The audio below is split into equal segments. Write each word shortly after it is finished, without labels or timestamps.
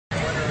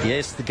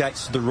Yes, the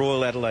gates of the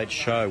Royal Adelaide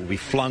Show will be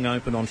flung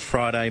open on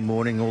Friday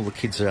morning. All the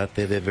kids are out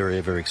there. They're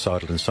very, very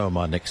excited, and so are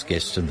my next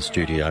guests in the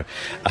studio.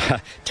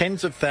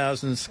 Tens of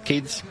thousands,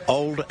 kids,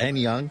 old and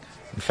young.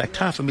 In fact,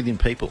 500,000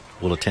 people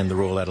will attend the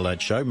Royal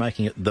Adelaide Show,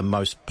 making it the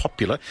most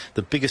popular,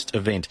 the biggest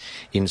event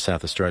in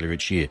South Australia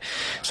each year.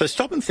 So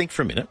stop and think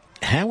for a minute.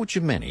 How would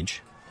you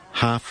manage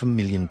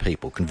 500,000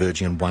 people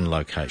converging in one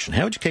location?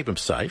 How would you keep them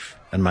safe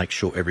and make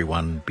sure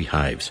everyone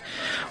behaves?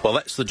 Well,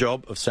 that's the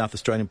job of South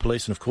Australian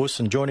Police, and of course,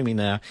 and joining me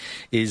now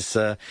is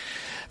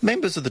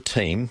members of the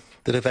team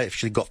that have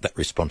actually got that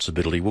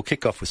responsibility. We'll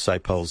kick off with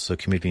SAPOL's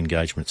Community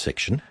Engagement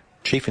section.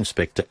 Chief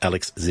Inspector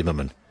Alex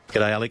Zimmerman.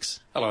 G'day,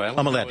 Alex. Hello, Alan.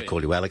 I'm allowed to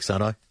call you Alex,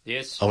 aren't I?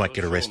 Yes. I won't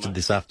get arrested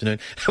this afternoon.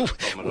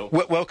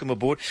 Welcome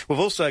aboard. We've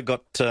also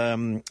got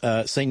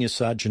Senior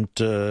Sergeant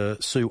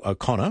Sue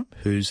O'Connor,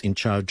 who's in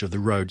charge of the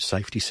Road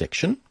Safety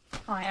section.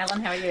 Hi,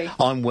 Alan. How are you?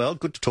 I'm well.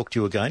 Good to talk to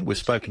you again. We've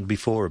spoken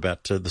before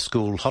about the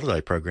school holiday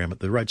program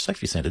at the Road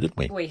Safety Centre, didn't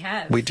we? We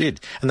have. We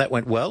did. And that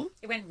went well?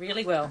 It went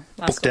really well.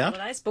 Booked out?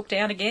 Holidays, booked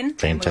out again.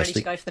 Fantastic. And we're ready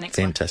to go for the next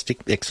one.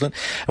 Fantastic. Excellent.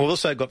 And we've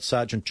also got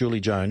Sergeant Julie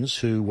Jones,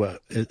 who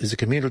is a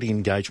Community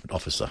Engagement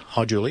Officer.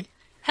 Hi, Julie.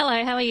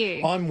 Hello, how are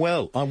you? I'm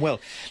well.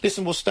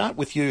 Listen, we'll start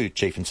with you,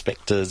 Chief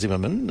Inspector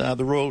Zimmerman.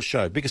 The Royal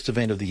Show, biggest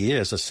event of the year,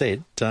 as I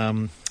said.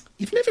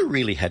 You've never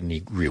really had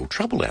any real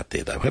trouble out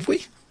there, though, have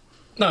we?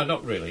 No,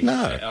 not really.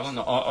 No. Alan,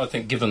 I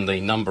think given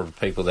the number of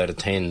people that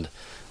attend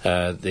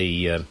given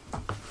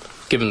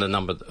the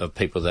number of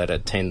people that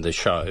attend the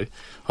show,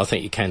 I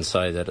think you can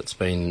say that it's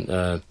been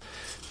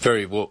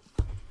very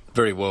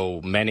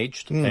well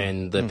managed,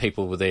 and the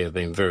people were there have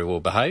been very well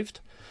behaved.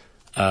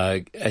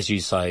 As you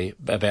say,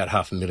 about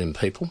 500,000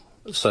 people.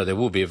 So there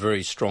will be a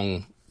very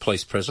strong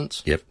police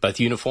presence, both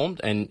uniformed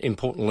and,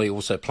 importantly,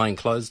 also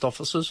plainclothes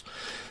officers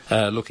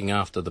looking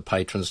after the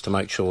patrons to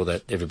make sure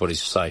that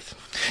everybody's safe.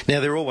 Now,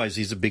 there always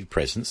is a big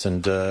presence,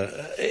 and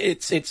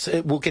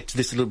we'll get to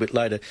this a little bit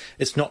later.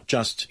 It's not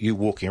just you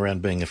walking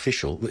around being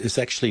official. It's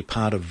actually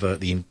part of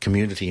the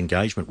community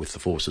engagement with the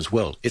force as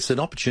well. It's an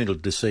opportunity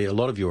to see a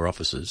lot of your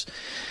officers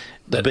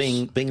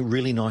being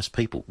really nice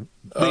people.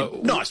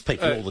 Nice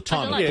people all the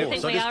time, of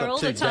course. I just got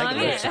two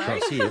jaguars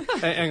across here.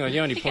 Hang on, you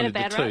only pointed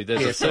to two.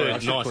 There's a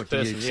third nice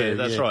person. Yeah,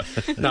 that's right.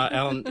 No,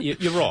 Alan,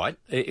 you're right.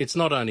 It's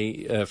not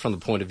only from the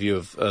point of view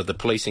of the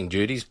policing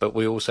duties, but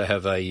we also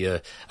have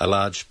a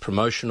large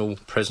promotional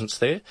presence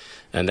there,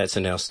 and that's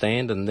in our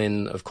stand. And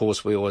then, of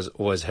course, we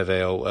always have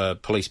our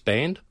police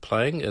band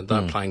playing, and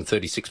they're playing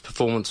 36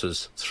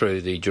 performances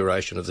through the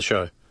duration of the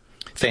show.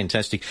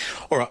 Fantastic.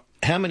 All right.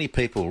 How many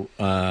people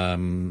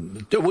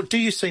do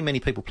you see many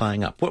people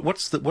playing up?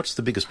 What's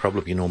the biggest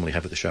problem you normally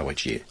have at the show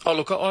each year? Oh,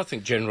 look, I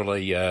think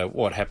generally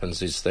what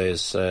happens is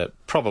there's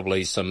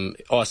probably some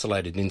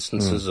isolated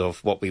instances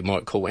of what we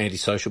might call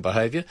antisocial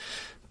behaviour,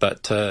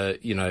 but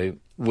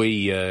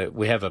we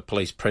have a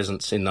police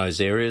presence in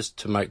those areas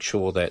to make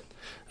sure that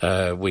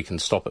we can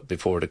stop it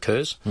before it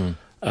occurs.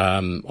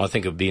 I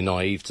think it would be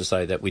naive to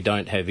say that we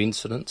don't have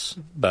incidents,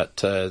 but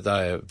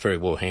they are very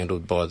well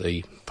handled by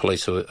the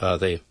police who are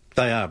there.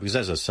 They are, because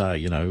as I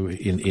say,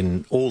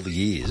 in all the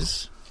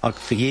years,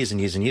 for years and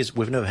years and years,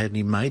 we've never had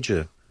any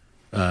major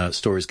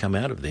stories come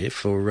out of there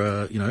for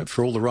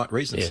all the right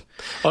reasons.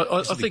 Yeah.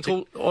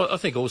 I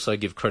think also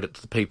give credit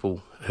to the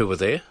people who were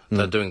there.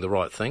 They're doing the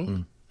right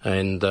thing,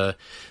 and I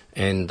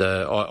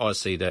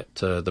see that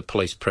the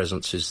police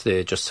presence is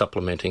there just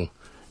supplementing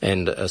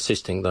and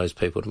assisting those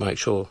people to make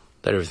sure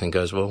that everything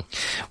goes well.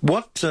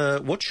 What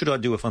should I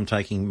do if I'm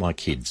taking my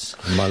kids?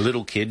 My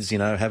little kids,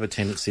 have a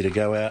tendency to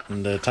go out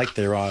and take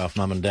their eye off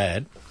mum and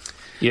dad.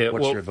 Yeah,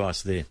 What's your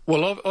advice there?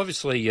 Well,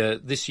 obviously,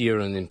 this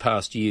year and in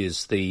past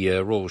years, the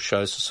Royal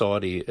Show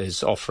Society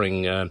is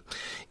offering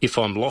If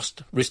I'm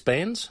Lost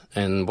wristbands,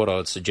 and what I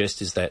would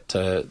suggest is that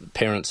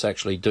parents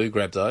actually do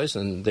grab those,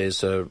 and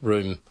there's a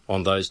room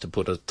on those to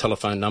put a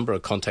telephone number, a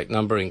contact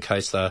number, in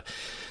case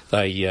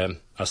they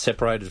are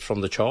separated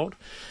from the child.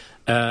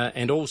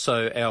 And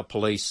also our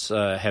police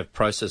have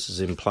processes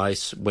in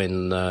place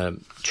when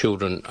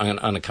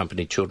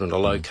unaccompanied children are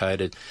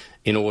located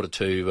in order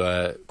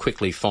to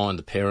quickly find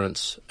the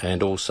parents,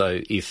 and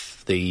also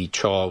if the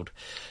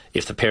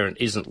parent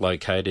isn't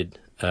located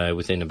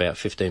within about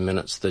 15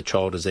 minutes, the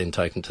child is then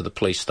taken to the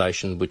police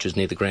station, which is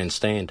near the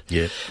grandstand.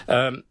 Yeah.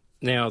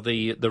 Now,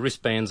 the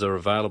wristbands are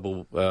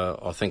available,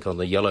 I think, on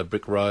the Yellow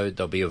Brick Road.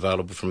 They'll be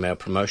available from our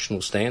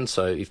promotional stand,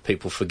 so if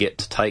people forget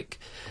to take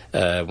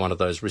one of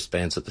those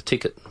wristbands at the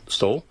ticket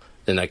stall,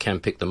 then they can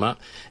pick them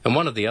up. And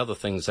one of the other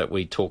things that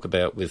we talk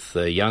about with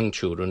young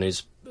children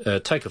is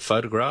take a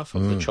photograph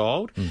of the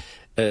child,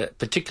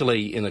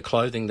 particularly in the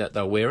clothing that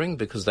they're wearing,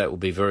 because that will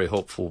be very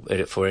helpful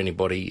for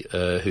anybody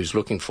who's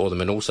looking for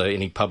them, and also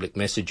any public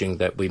messaging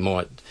that we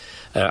might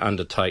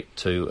undertake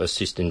to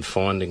assist in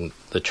finding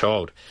the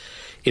child.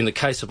 In the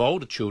case of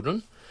older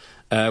children,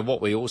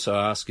 what we also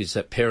ask is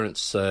that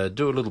parents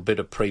do a little bit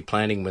of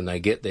pre-planning when they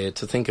get there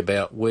to think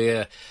about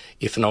where,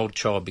 if an older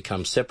child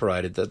becomes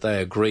separated, that they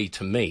agree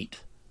to meet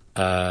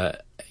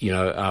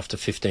after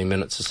 15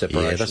 minutes of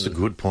separation. Yeah, that's a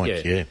good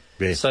point.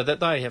 Yeah. So that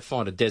they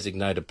find a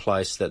designated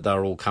place that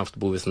they're all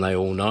comfortable with and they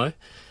all know.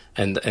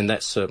 And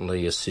that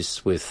certainly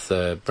assists with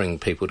bringing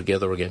people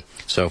together again.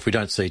 So if we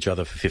don't see each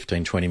other for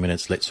 15, 20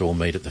 minutes, let's all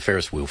meet at the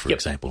Ferris wheel, for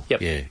example.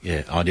 Yep.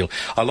 Yeah, ideal.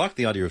 I like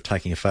the idea of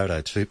taking a photo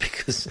too,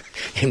 because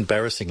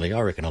embarrassingly, I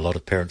reckon a lot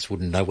of parents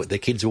wouldn't know what their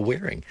kids are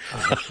wearing.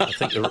 I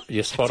think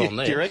you're spot on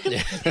there. Do you reckon?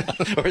 Yeah.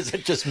 Or is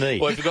it just me?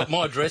 Well, if you've got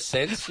my dress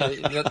sense,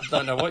 you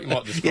don't know what you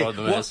might describe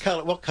them as.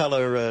 What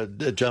colour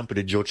jumper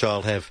did your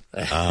child have?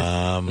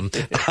 I'm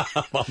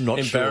not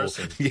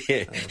Embarrassing. sure.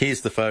 Yeah,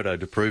 here's the photo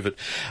to prove it.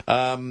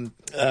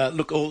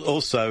 Look,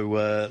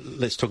 also,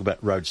 let's talk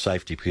about road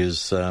safety,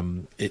 because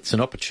it's an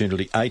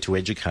opportunity, to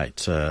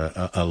educate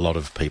a lot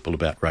of people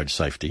about road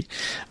safety.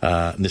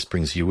 And this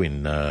brings you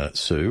in,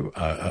 Sue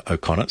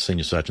O'Connor,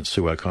 Senior Sergeant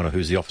Sue O'Connor,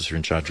 who's the officer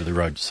in charge of the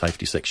road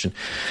safety section.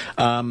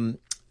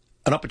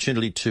 An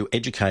opportunity to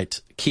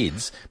educate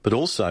kids, but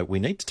also we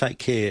need to take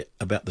care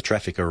about the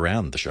traffic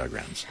around the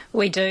showgrounds.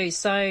 We do.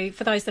 So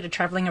for those that are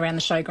travelling around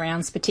the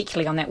showgrounds,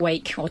 particularly on that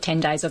week or 10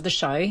 days of the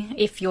show,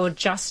 if you're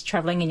just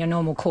travelling in your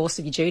normal course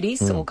of your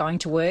duties or going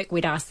to work,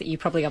 we'd ask that you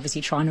probably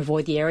obviously try and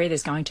avoid the area.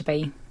 There's going to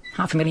be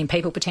 500,000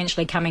 people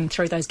potentially coming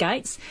through those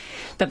gates.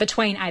 But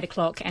between 8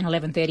 o'clock and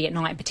 11:30 at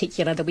night in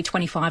particular, there'll be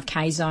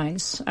 25k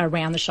zones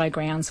around the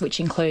showgrounds, which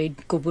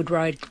include Goodwood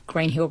Road,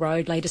 Green Hill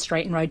Road, Leader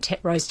Street and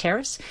Rose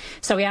Terrace.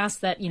 So we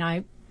ask that,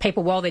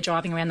 people, while they're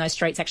driving around those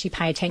streets, actually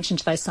pay attention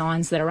to those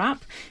signs that are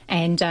up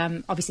and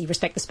obviously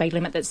respect the speed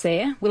limit that's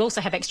there. We'll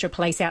also have extra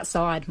police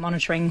outside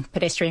monitoring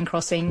pedestrian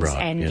crossings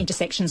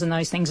intersections and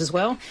those things as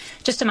well,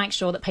 just to make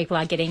sure that people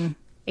are getting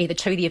either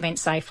to the event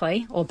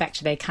safely or back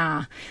to their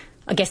car.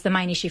 I guess the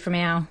main issue from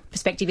our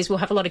perspective is we'll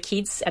have a lot of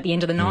kids at the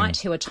end of the night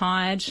who are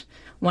tired,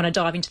 want to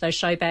dive into those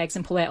show bags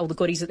and pull out all the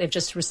goodies that they've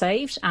just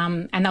received,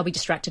 and they'll be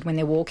distracted when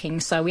they're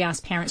walking. So we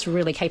ask parents to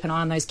really keep an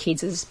eye on those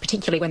kids,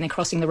 particularly when they're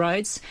crossing the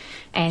roads,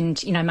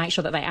 and make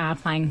sure that they are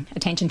paying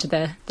attention to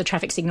the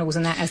traffic signals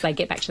and that as they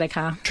get back to their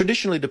car.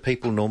 Traditionally, do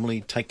people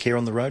normally take care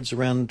on the roads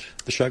around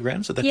the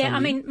showgrounds at that time? Yeah, I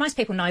mean, most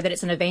people know that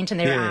it's an event, and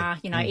there are,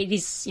 it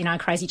is, a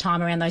crazy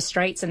time around those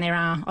streets, and there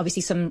are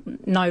obviously some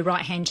no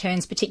right-hand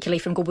turns, particularly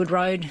from Goodwood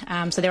Road.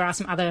 So there are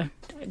some other,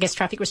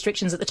 traffic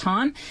restrictions at the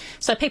time.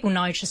 So people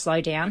know to slow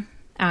down.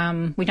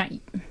 We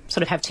don't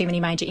sort of have too many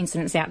major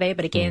incidents out there,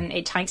 but again,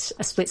 it takes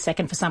a split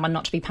second for someone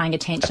not to be paying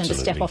attention, to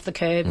step off the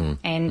curb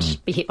and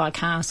be hit by a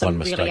car. So One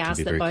we really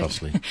ask that both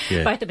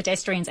the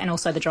pedestrians and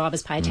also the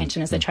drivers pay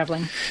attention as they're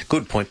travelling.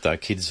 Good point, though.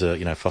 Kids are,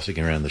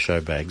 fossicking around the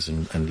show bags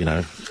and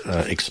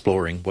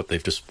exploring what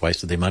they've just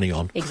wasted their money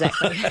on.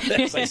 Exactly.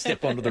 As they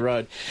step onto the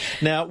road.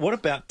 Now, what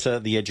about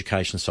the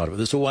education side of it?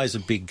 There's always a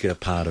big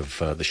part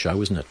of the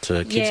show, isn't it?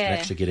 Kids can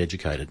actually get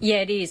educated. Yeah,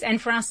 it is.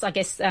 And for us, I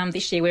guess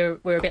this year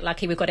we're a bit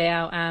lucky. We've got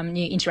our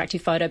new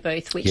interactive photo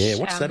booth, which... Yeah,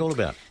 what's that all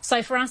about?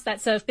 So for us,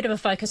 that's a bit of a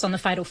focus on the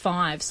Fatal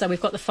Five. So we've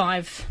got the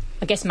 5,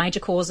 major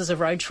causes of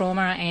road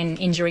trauma and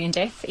injury and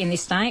death in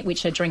this state,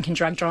 which are drink and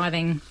drug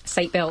driving,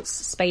 seatbelts,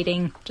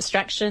 speeding,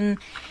 distraction,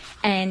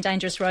 and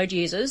dangerous road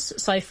users.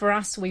 So for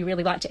us, we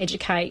really like to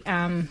educate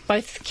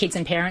both kids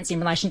and parents in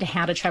relation to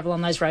how to travel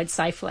on those roads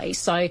safely.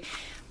 So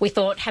we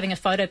thought having a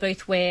photo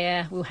booth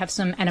where we'll have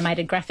some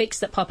animated graphics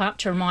that pop up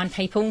to remind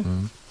people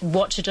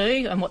what to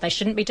do and what they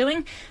shouldn't be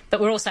doing. But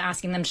we're also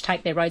asking them to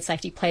take their road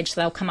safety pledge.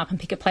 So they'll come up and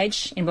pick a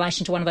pledge in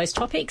relation to one of those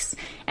topics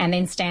and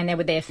then stand there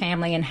with their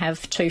family and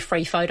have 2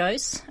 free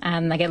photos.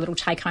 And they get a little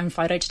take-home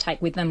photo to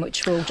take with them,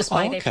 which will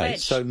display their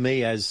pledge. So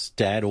me as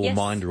dad or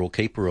minder or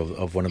keeper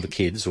of one of the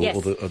kids or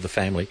the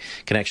family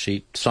can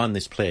actually sign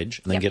this pledge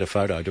and then get a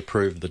photo to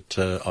prove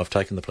that I've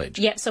taken the pledge.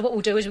 Yep, so what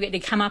we'll do is we'll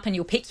get to come up and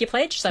you'll pick your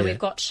pledge. So we've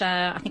got...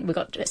 I think we've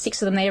got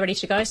 6 of them there ready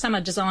to go. Some are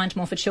designed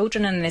more for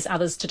children and there's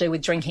others to do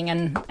with drinking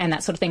and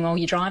that sort of thing while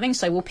you're driving.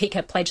 So we'll pick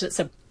a pledge that's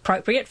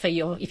appropriate for if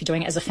you're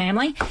doing it as a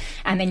family,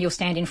 and then you'll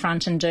stand in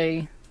front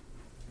and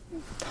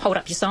hold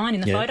up your sign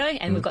in the photo,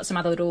 and we've got some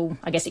other little,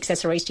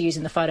 accessories to use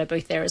in the photo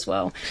booth there as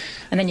well.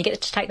 And then you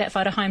get to take that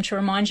photo home to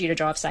remind you to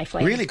drive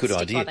safely. Really good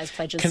idea. Those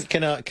pledges.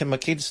 Can my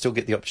kids still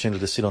get the opportunity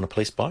to sit on a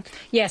police bike?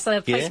 Yeah, so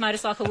the police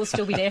motorcycle will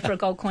still be there for a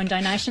gold coin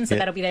donation, so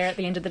that'll be there at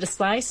the end of the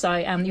display. So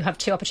you have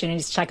 2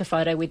 opportunities to take a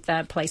photo with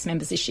police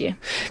members this year.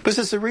 Because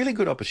it's a really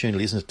good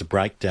opportunity, isn't it, to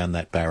break down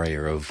that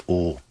barrier of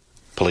all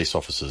police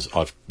officers.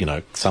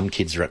 Some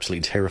kids are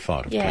absolutely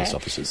terrified of police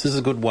officers. This is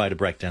a good way to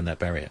break down that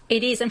barrier.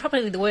 It is, and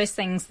probably the worst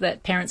things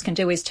that parents can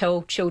do is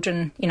tell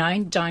children,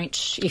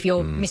 don't, if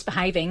you're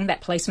misbehaving,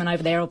 that policeman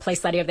over there or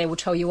police lady over there will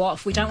tell you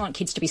off. We don't want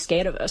kids to be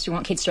scared of us. We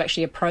want kids to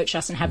actually approach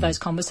us and have those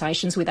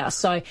conversations with us.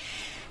 So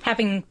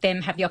having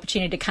them have the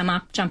opportunity to come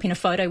up, jump in a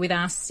photo with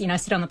us,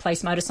 sit on the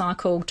police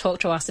motorcycle, talk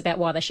to us about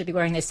why they should be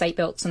wearing their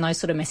seatbelts and those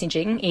sort of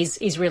messaging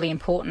is really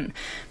important.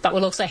 But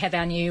we'll also have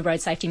our new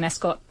road safety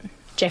mascot,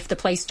 Jeff the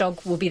police dog,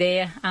 will be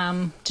there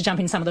to jump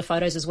in some of the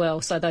photos as well.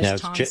 So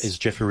those times... Is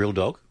Jeff a real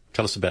dog?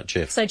 Tell us about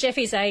Jeff. So Jeff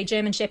is a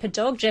German Shepherd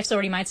dog. Jeff's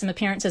already made some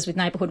appearances with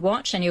Neighbourhood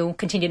Watch, and he'll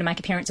continue to make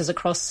appearances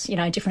across,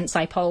 different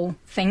SAPOL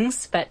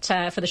things. But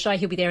for the show,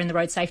 he'll be there in the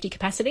road safety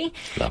capacity.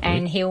 Lovely.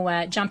 And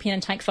he'll jump in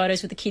and take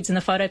photos with the kids in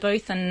the photo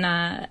booth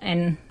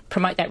and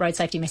promote that road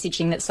safety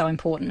messaging that's so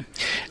important.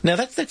 Now,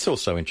 that's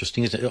also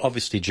interesting, isn't it?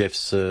 Obviously,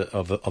 Jeff's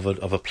of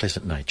a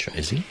pleasant nature,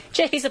 is he?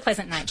 Jeff is a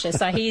pleasant nature,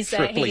 so he's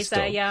a police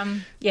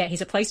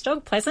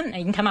dog, pleasant.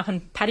 You can come up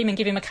and pat him and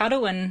give him a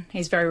cuddle, and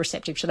he's very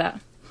receptive to that.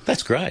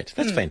 That's great.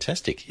 That's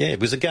fantastic. Yeah,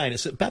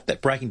 it's about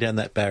that breaking down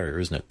that barrier,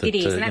 isn't it? That, it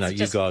is. And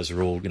you guys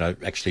are all,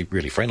 actually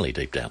really friendly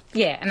deep down.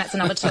 Yeah, and that's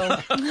another tool.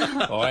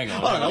 Hang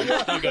on.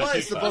 Why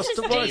is the boss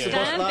laughing about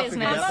that? I'm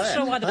not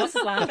sure why the boss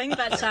is laughing,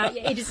 but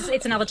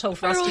it's another tool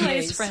for us to use. We're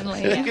always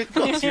friendly. Yeah. Of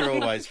course, you're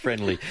always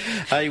friendly.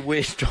 Hey,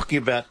 we're talking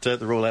about the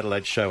Royal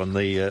Adelaide Show and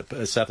the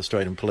South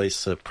Australian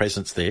Police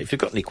presence there. If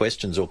you've got any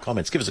questions or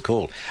comments, give us a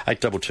call,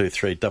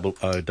 8223 0000.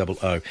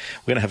 We're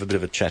going to have a bit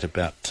of a chat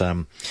about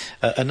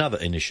another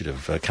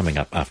initiative coming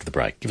up after the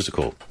break. Give us a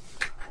call.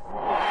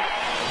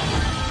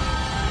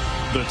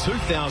 The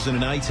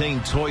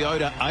 2018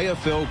 Toyota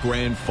AFL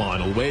Grand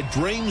Final, where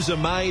dreams are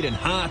made and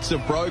hearts are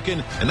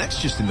broken, and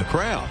that's just in the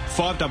crowd.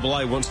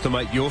 5AA wants to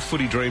make your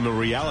footy dream a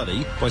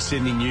reality by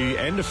sending you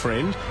and a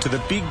friend to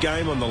the big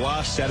game on the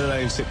last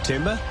Saturday in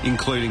September,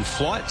 including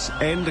flights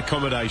and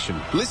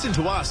accommodation. Listen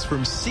to us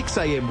from 6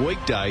 a.m.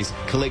 weekdays,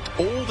 collect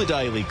all the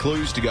daily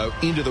clues to go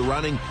into the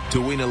running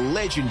to win a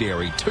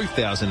legendary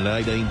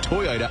 2018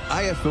 Toyota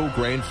AFL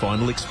Grand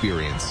Final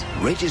experience.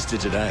 Register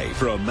today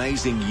for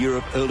amazing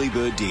Europe early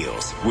bird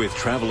deals with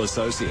Travel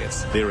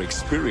Associates. Their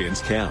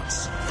experience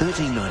counts.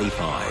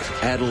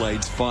 $13.95.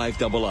 Adelaide's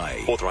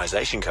 5AA.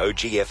 Authorisation code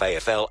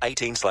GFAFL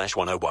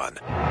 18/101.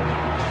 The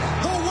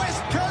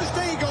West Coast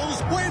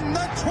Eagles win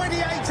the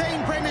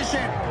 2018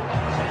 Premiership.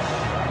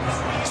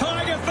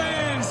 Tiger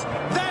fans,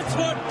 that's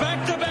what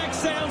back-to-back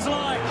sounds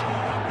like.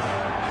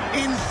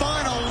 In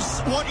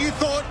finals, what you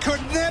thought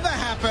could never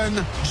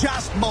happen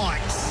just might.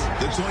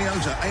 The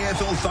Toyota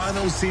AFL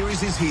Finals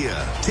Series is here.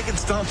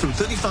 Tickets start from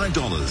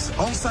 $35.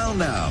 On sale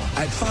now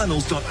at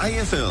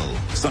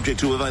finals.afl. Subject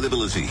to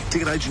availability.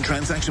 Ticket agent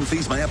transaction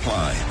fees may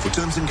apply. For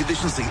terms and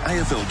conditions, see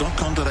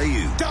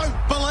afl.com.au.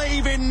 Don't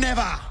believe in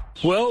never.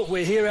 Well,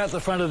 we're here out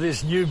the front of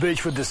this new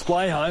Beechwood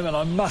display home, and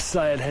I must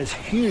say it has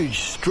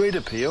huge street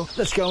appeal.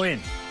 Let's go in.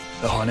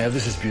 Oh, now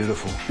this is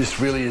beautiful.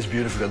 This really is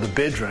beautiful. You've got the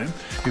bedroom,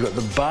 you've got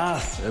the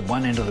bath at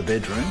one end of the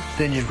bedroom,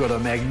 then you've got a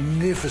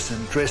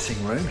magnificent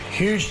dressing room,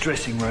 huge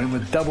dressing room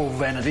with double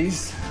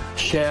vanities,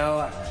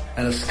 shower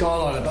and a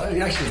skylight above.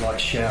 You actually like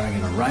showering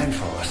in a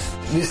rainforest.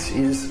 This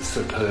is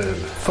superb.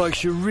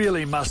 Folks, you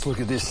really must look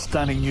at this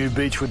stunning new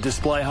Beechwood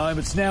display home.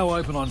 It's now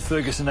open on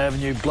Ferguson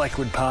Avenue,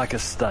 Blackwood Park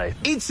Estate.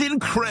 It's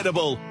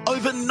incredible.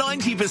 Over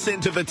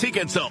 90% of the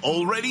tickets are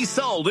already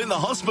sold in the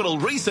Hospital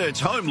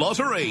Research Home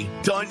Lottery.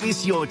 Don't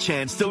miss your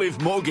chance to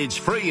live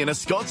mortgage-free in a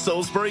Scott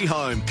Salisbury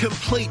home,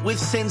 complete with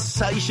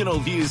sensational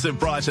views of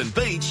Brighton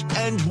Beach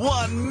and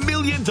 $1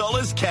 million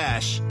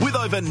cash. With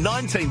over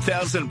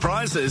 19,000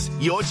 prizes,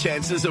 your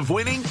chances of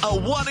winning are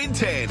 1 in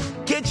 10.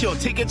 Get your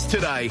tickets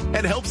today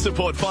and help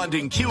support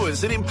finding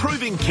cures and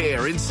improving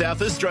care in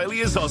South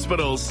Australia's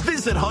hospitals.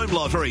 Visit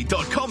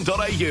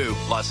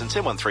homelottery.com.au. Licence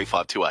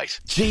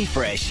M13528.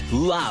 G-Fresh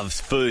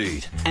loves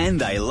food, and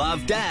they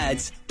love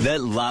dads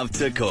that love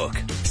to cook.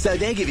 So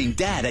they're giving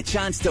Dad a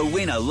chance to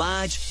win a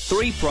large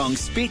 3-prong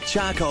spit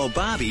charcoal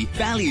barbie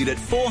valued at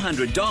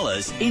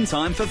 $400 in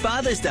time for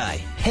Father's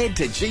Day. Head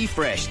to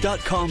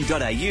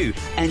gfresh.com.au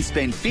and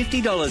spend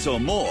 $50 or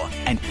more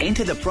and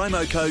enter the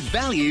promo code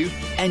VALUE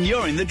and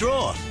you're in the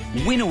draw.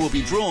 Winner will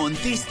be drawn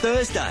this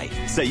Thursday,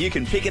 so you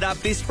can pick it up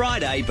this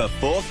Friday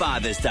before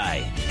Father's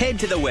Day. Head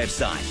to the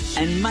website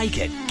and make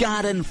it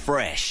garden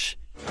fresh.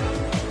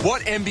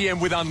 Want NBN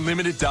with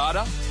unlimited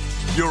data?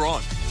 You're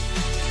on.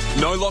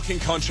 No lock-in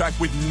contract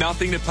with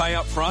nothing to pay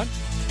up front?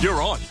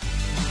 You're on.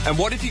 And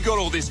what if you got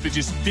all this for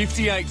just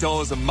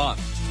 $58 a month?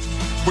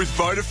 With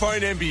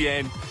Vodafone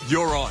NBN,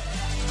 you're on.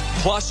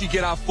 Plus, you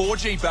get our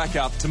 4G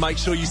backup to make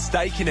sure you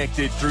stay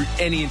connected through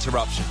any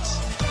interruptions.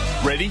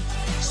 Ready?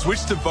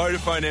 Switch to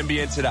Vodafone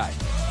NBN today.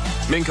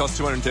 Min costs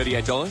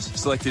 $238.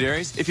 Selected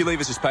areas. If you leave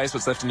us, just pay us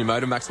what's left in your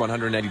modem, max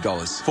 $180.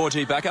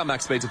 4G backup,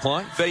 max speeds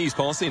apply. Fair use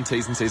policy and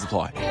T's and C's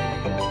apply.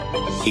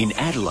 In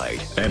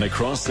Adelaide and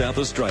across South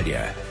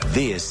Australia,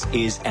 this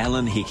is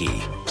Alan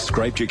Hickey.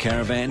 Scraped your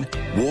caravan?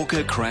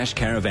 Walker Crash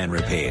Caravan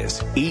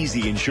Repairs.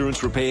 Easy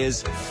insurance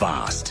repairs,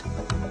 fast.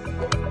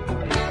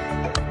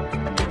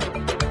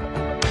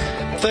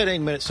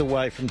 13 minutes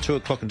away from 2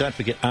 o'clock, and don't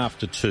forget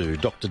after 2,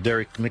 Dr.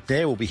 Derek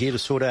McNair will be here to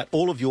sort out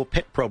all of your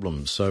pet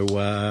problems. So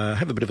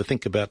have a bit of a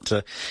think about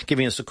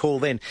giving us a call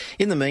then.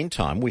 In the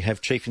meantime, we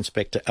have Chief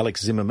Inspector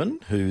Alex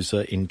Zimmerman, who's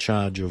in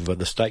charge of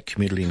the State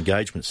Community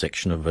Engagement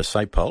section of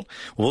SAPOL.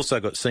 We've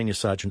also got Senior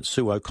Sergeant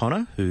Sue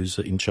O'Connor, who's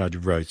in charge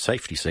of Road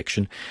Safety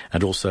section,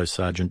 and also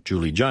Sergeant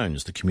Julie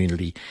Jones, the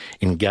Community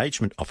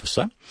Engagement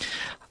Officer.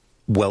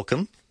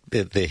 Welcome.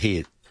 They're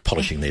here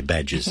polishing their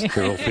badges.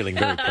 They're all feeling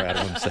very proud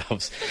of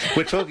themselves.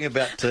 We're talking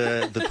about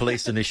the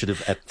police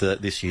initiative at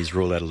this year's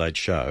Royal Adelaide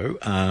Show.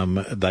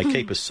 They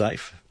keep us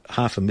safe.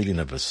 500,000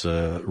 of us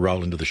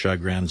roll into the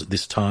showgrounds at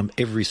this time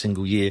every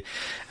single year.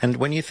 And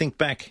when you think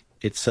back,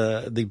 it's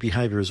the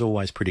behaviour is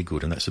always pretty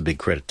good, and that's a big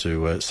credit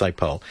to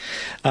SAPOL.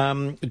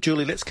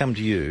 Julie, let's come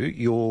to you.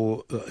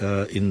 You're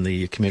in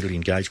the community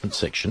engagement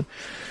section.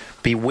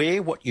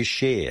 Beware what you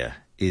share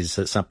is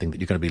something that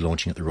you're going to be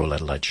launching at the Royal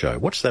Adelaide Show.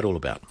 What's that all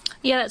about?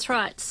 Yeah, that's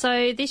right.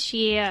 So this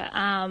year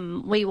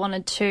we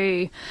wanted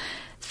to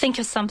think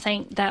of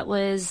something that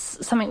was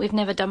something we've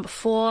never done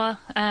before,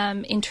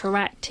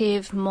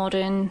 interactive,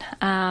 modern,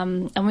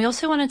 and we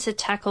also wanted to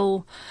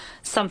tackle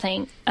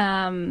something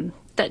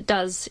that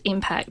does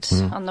impact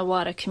on the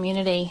wider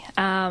community.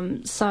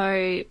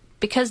 So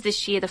because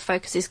this year the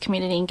focus is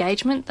community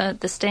engagement,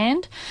 the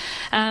stand,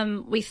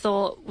 we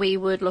thought we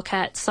would look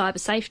at cyber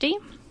safety.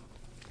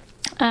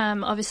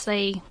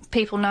 Obviously,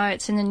 people know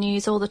it's in the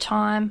news all the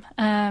time,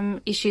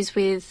 issues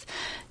with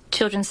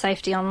children's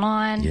safety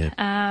online,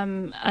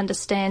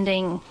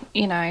 understanding,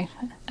 you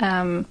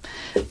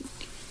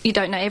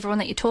don't know everyone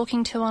that you're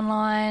talking to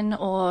online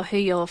or who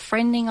you're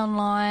friending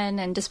online,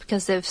 and just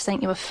because they've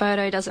sent you a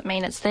photo doesn't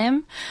mean it's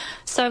them.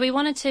 So we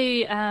wanted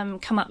to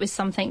come up with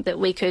something that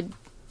we could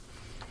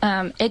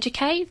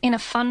educate in a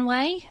fun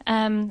way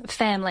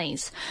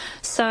families.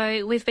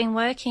 So we've been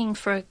working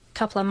for a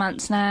couple of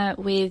months now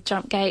with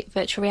Jumpgate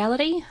Virtual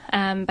Reality,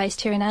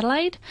 based here in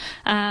Adelaide,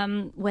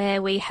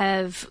 where we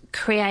have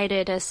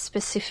created a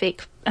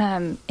specific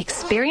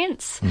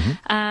experience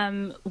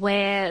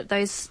where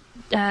those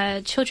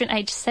children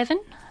aged 7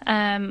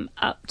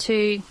 up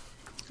to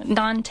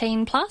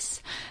 19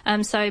 plus,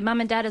 so mum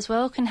and dad as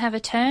well can have a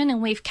turn,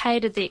 and we've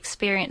catered the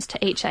experience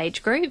to each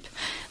age group,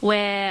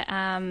 where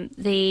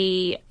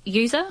the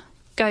user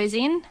goes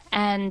in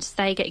and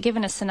they get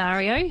given a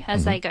scenario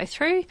as they go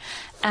through.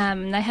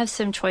 They have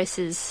some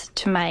choices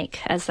to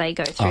make as they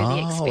go through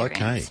the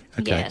experience.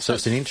 Okay. Yeah, So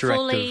it's an interactive,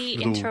 fully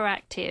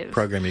interactive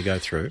program you go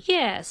through.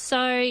 Yeah,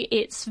 so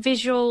it's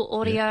visual,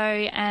 audio,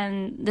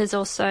 and there's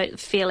also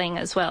feeling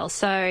as well.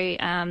 So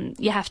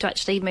you have to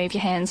actually move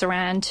your hands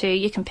around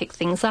you can pick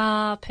things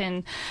up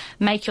and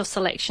make your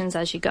selections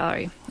as you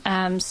go.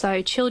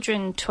 So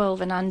children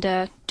 12 and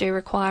under do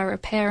require a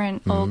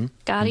parent or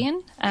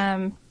guardian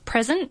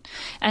present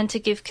and to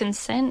give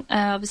consent.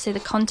 Obviously the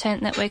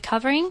content that we're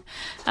covering,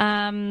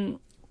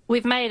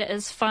 we've made it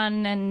as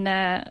fun and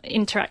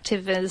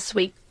interactive as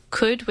we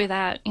could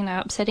without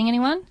upsetting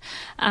anyone,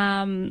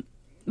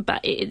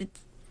 but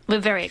we're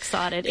very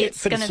excited.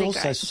 It's going to be great. But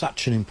it's also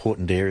such an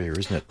important area,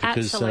 isn't it?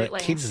 Because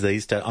kids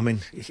these days, I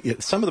mean,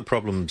 some of the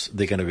problems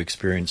they're going to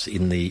experience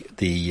in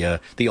the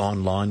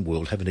online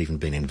world haven't even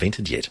been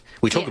invented yet.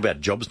 We talk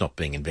about jobs not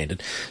being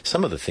invented.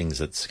 Some of the things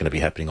that's going to be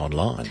happening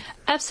online.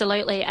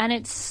 Absolutely, and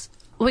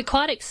we're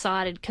quite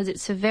excited because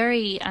it's a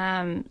very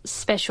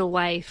special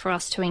way for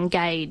us to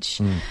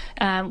engage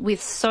with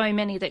so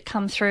many that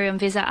come through and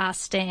visit our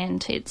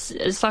stand.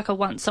 It's like a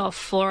once-off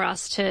for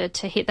us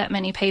to hit that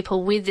many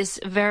people with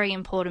this very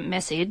important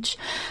message,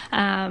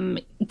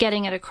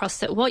 getting it across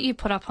that what you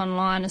put up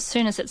online, as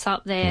soon as it's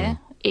up there,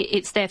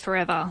 it's there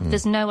forever.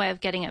 There's no way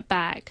of getting it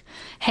back.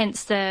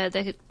 Hence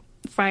the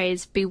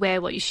phrase, beware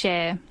what you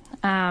share.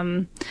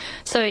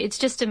 So it's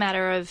just a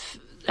matter of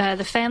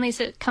the families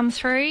that come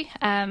through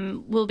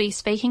will be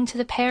speaking to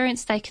the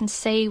parents. They can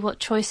see what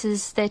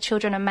choices their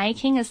children are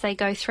making as they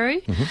go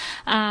through.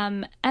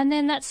 And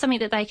then that's something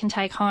that they can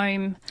take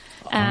home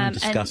and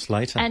discuss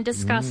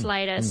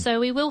later. So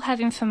we will have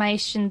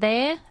information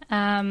there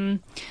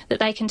that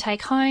they can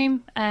take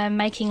home,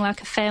 making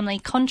like a family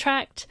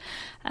contract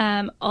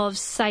of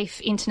safe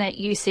internet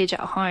usage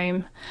at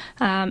home,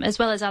 as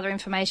well as other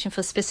information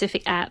for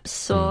specific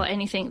apps or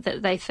anything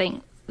that they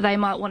think they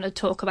might want to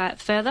talk about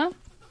further,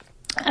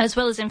 as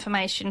well as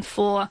information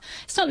for,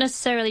 it's not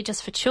necessarily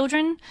just for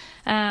children.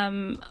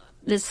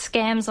 There's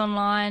scams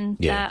online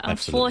that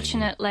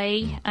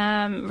unfortunately,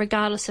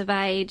 regardless of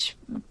age,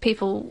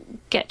 people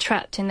get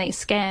trapped in these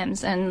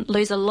scams and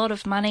lose a lot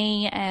of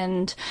money,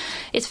 and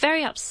it's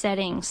very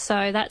upsetting.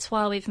 So that's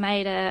why we've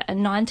made a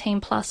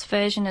 19 plus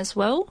version as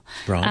well.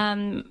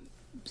 Right.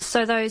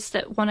 So those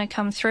that want to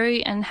come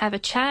through and have a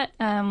chat,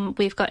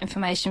 we've got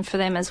information for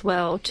them as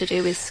well to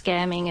do with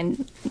scamming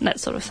and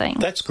that sort of thing.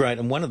 That's great.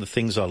 And one of the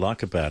things I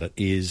like about it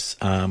is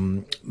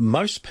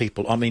most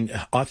people, I mean,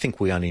 I think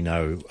we only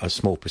know a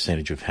small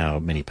percentage of how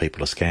many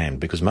people are scammed,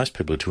 because most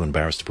people are too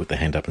embarrassed to put their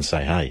hand up and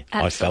say, hey,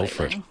 I fell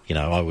for it. You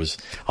know,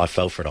 I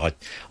fell for it.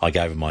 I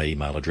gave them my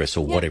email address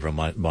or whatever,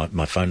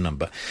 my phone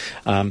number.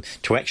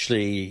 To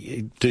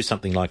actually do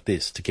something like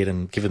this, to give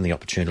them the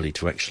opportunity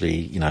to actually,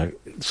 you know,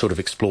 sort of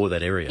explore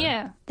that area.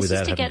 Yeah, it's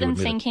just to get them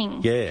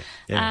thinking.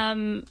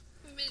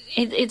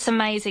 it's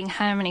amazing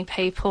how many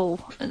people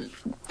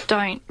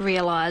don't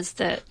realise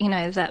that, you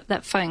know,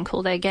 that phone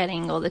call they're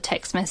getting or the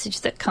text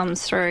message that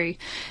comes through,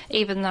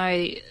 even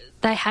though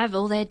they have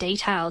all their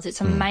details.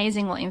 It's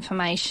amazing what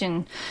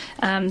information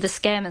the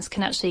scammers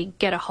can actually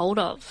get a hold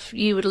of.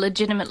 You would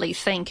legitimately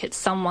think it's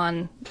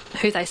someone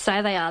who they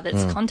say they are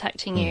that's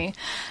contacting you.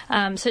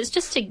 So it's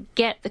just to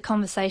get the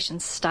conversation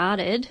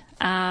started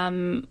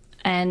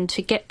and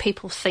to get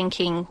people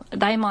thinking.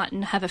 They might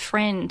have a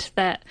friend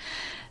that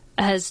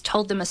has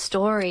told them a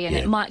story, and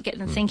it might get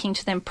them thinking,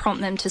 to then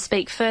prompt them to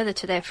speak further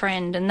to their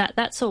friend, and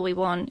that's all we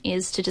want,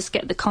 is to just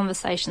get the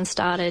conversation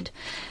started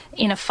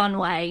in a fun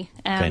way.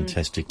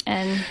 Fantastic.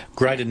 And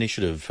great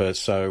initiative.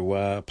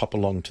 So pop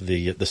along to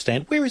the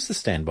stand. Where is the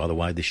stand, by the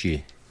way, this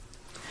year?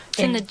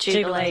 In the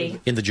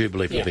Jubilee. In the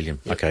Jubilee Pavilion.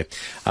 Yeah. Okay.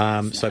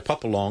 So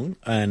pop along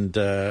and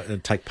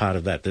take part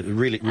of that.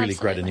 Really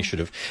great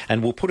initiative.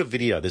 And we'll put a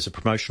video. There's a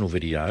promotional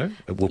video.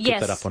 We'll put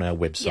that up on our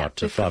website,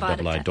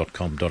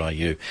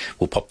 5AA.com.au.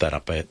 We'll pop that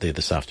up out there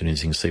this afternoon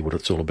so you can see what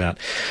it's all about.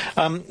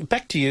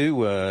 Back to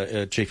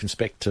you, Chief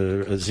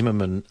Inspector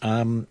Zimmerman.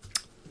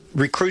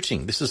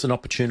 Recruiting. This is an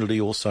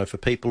opportunity also for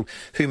people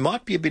who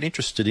might be a bit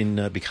interested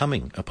in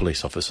becoming a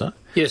police officer.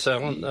 Yes,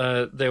 Alan.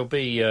 There'll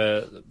be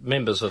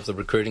members of the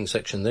recruiting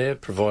section there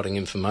providing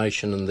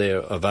information, and they're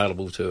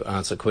available to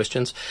answer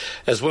questions.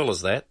 As well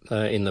as that,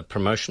 in the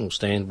promotional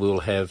stand, we'll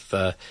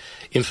have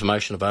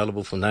information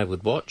available from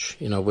Neighbourhood Watch.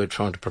 You know, we're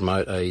trying to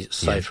promote a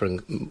safer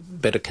and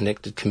better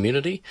connected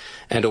community,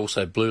 and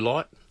also Blue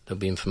Light. There'll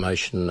be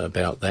information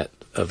about that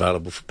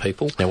available for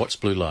people. Now, what's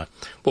Blue Light?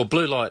 Well,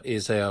 Blue Light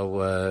is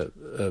our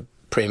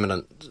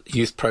preeminent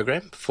youth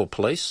program for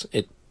police.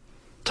 It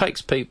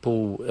takes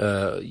people,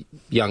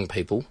 young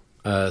people,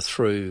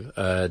 through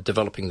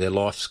developing their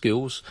life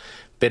skills,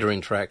 better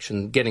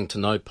interaction, getting to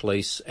know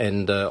police,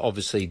 and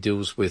obviously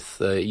deals with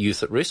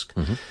youth at risk.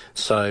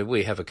 So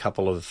we have a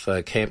couple of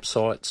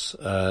campsites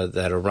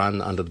that are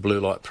run under the Blue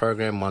Light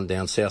program, one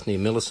down south near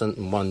Millicent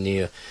and one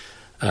near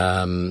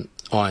Iron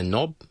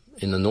Knob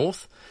in the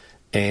north.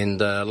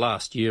 And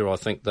last year, I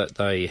think that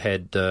they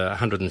had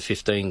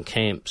 115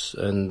 camps,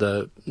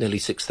 and nearly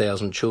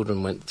 6,000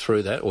 children went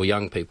through that, or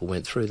young people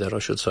went through that, I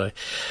should say.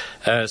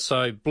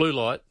 So Blue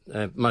Light,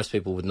 most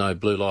people would know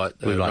Blue Light.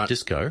 Blue Light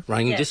Disco.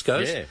 Ringing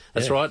discos. Yeah,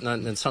 that's right.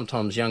 And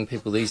sometimes young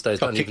people these days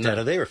don't even know. Kicked out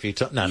of there a few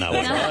times. No.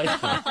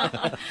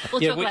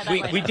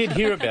 We did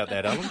hear about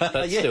that, Alan.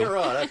 But still.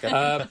 Right,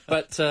 okay.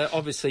 But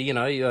obviously, you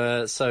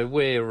know, so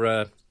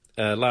we're...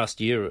 last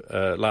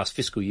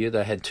fiscal year,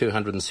 they had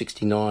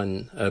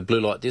 269 blue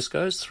light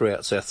discos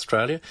throughout South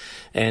Australia,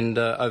 and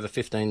over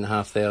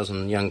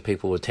 15,500 young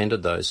people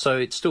attended those. So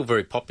it's still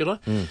very popular,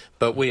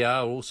 but we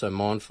are also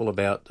mindful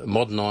about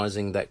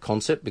modernising that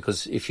concept,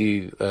 because if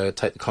you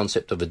take the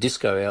concept of a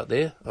disco out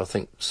there, I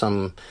think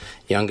some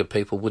younger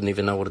people wouldn't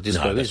even know what a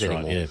disco is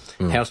anymore.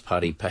 Right, House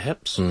party,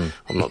 perhaps. I'm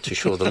not too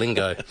sure of the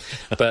lingo.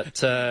 But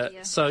so,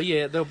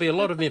 there'll be a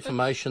lot of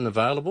information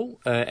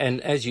available,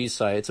 and as you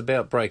say, it's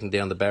about breaking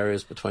down the barriers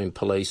between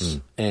police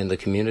and the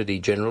community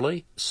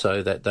generally,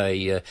 so that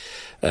they,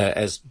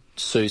 as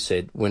Sue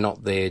said, we're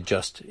not there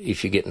just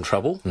if you get in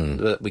trouble,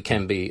 but we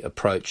can be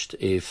approached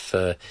if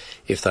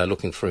they're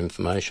looking for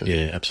information.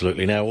 Yeah,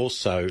 absolutely. Now,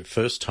 also,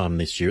 first time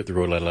this year at the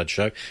Royal Adelaide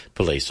Show,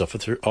 Police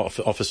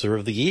Officer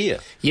of the Year.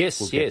 Yes.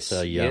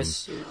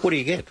 What do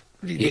you get?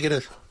 Do you get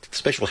a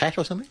special hat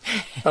or something?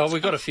 Oh,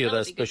 we've got a few of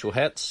those special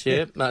hats.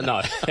 Yeah,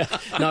 no.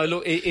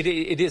 Look,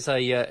 it's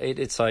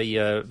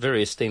a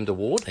very esteemed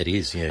award. It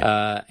is,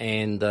 yeah.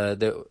 And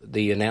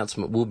the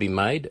announcement will be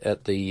made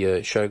at the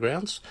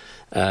showgrounds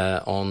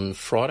on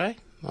Friday,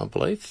 I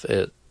believe.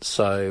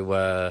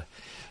 So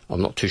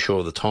I'm not too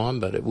sure of the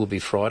time, but it will be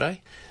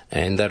Friday.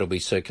 And that'll be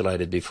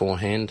circulated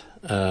beforehand,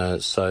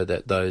 so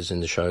that those in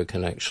the show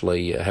can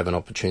actually have an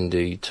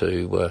opportunity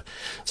to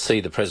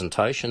see the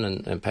presentation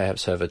and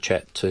perhaps have a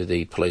chat to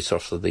the Police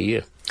Officer of the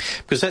Year.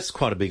 Because that's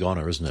quite a big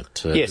honour, isn't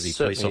it? Yes, the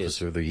Police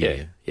Officer of the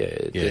Year. Yeah.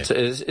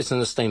 It's an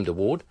esteemed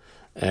award.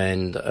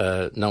 And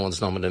no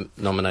one's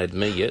nominated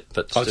me yet,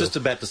 but still. I was just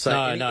about to say,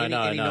 any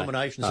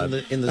nominations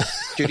in the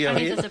studio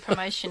here? There's a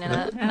promotion in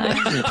it.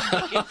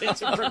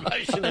 There's a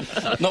promotion in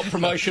it. Not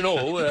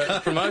promotional,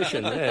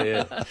 promotion.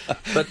 Yeah.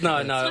 But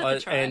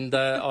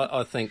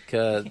I think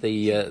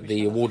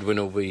the award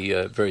winner will be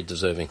very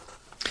deserving.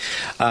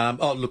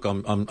 Look,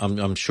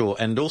 I'm sure,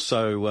 and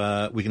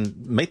also we can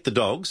meet the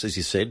dogs, as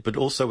you said, but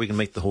also we can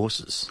meet the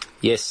horses.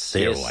 Yes,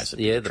 they're always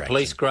the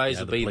police greys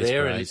will be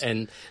there,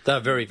 and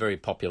they're very, very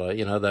popular.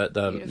 You know,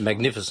 they're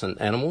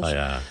magnificent animals. They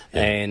are,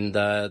 and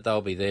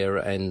they'll be there.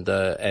 And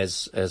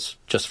as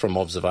just from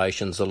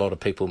observations, a lot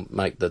of people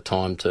make the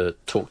time to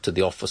talk to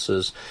the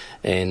officers,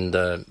 and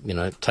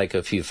take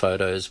a few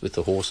photos with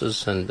the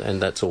horses,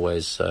 and that's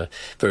always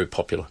very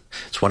popular.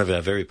 It's one of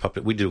our very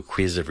popular. We do a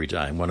quiz every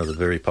day, and one of the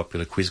very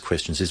popular quiz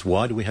questions is,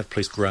 why do we have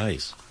police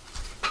greys?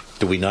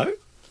 Do we know?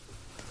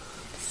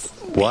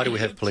 Why do we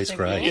have police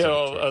grey? Yeah,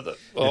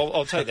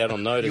 I'll take that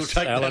on notice, You'll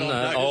take Alan. that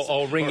on notice.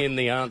 I'll ring in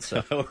the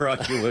answer. All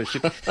right, Your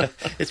Worship.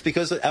 It's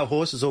because our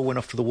horses all went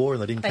off to the war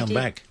and they didn't come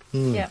back.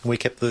 Yeah. We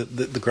kept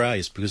the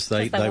greys because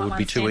they would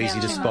be too easy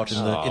to spot in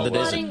the Why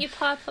desert. didn't you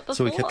pipe up before?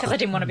 So we kept Because I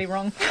didn't want to be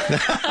wrong.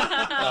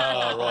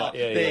 Oh, right,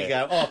 yeah, There you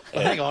go. Oh,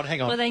 hang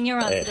on. Well, then your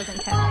answer doesn't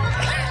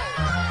count.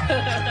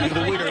 You're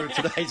the winner of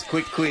today's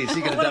quick quiz.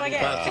 You get a What do double I get?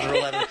 pass to the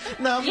Royal Adelaide.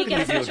 No, I'm You not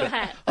get a giving special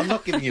hat. I'm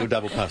not giving you a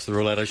double pass to the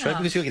Royal Adelaide Show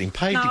because you're getting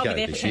paid No, to I'll go be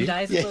there this for 10 year.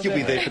 days. Yeah, We'll you'll be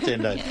do there it. for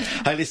 10 days.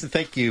 Hey, listen,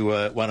 thank you,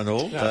 one and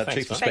all. thanks,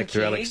 Chief mate. Inspector Thank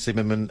you. Alex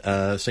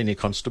Zimmerman, Senior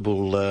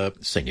Constable.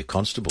 Senior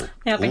Constable.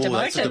 Now I've been Ooh,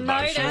 that's a demoted. demotion,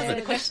 No, isn't that's it?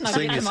 the question. I've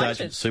been Senior demoted.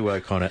 Sergeant Sue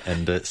O'Connor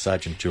and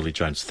Sergeant Julie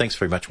Jones. Thanks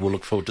very much. We'll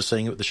look forward to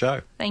seeing you at the show.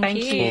 Thank Thank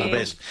you. you. All the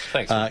best.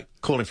 Thanks.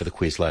 Call in for the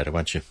quiz later,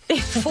 won't you?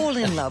 Fall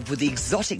in love with the exotic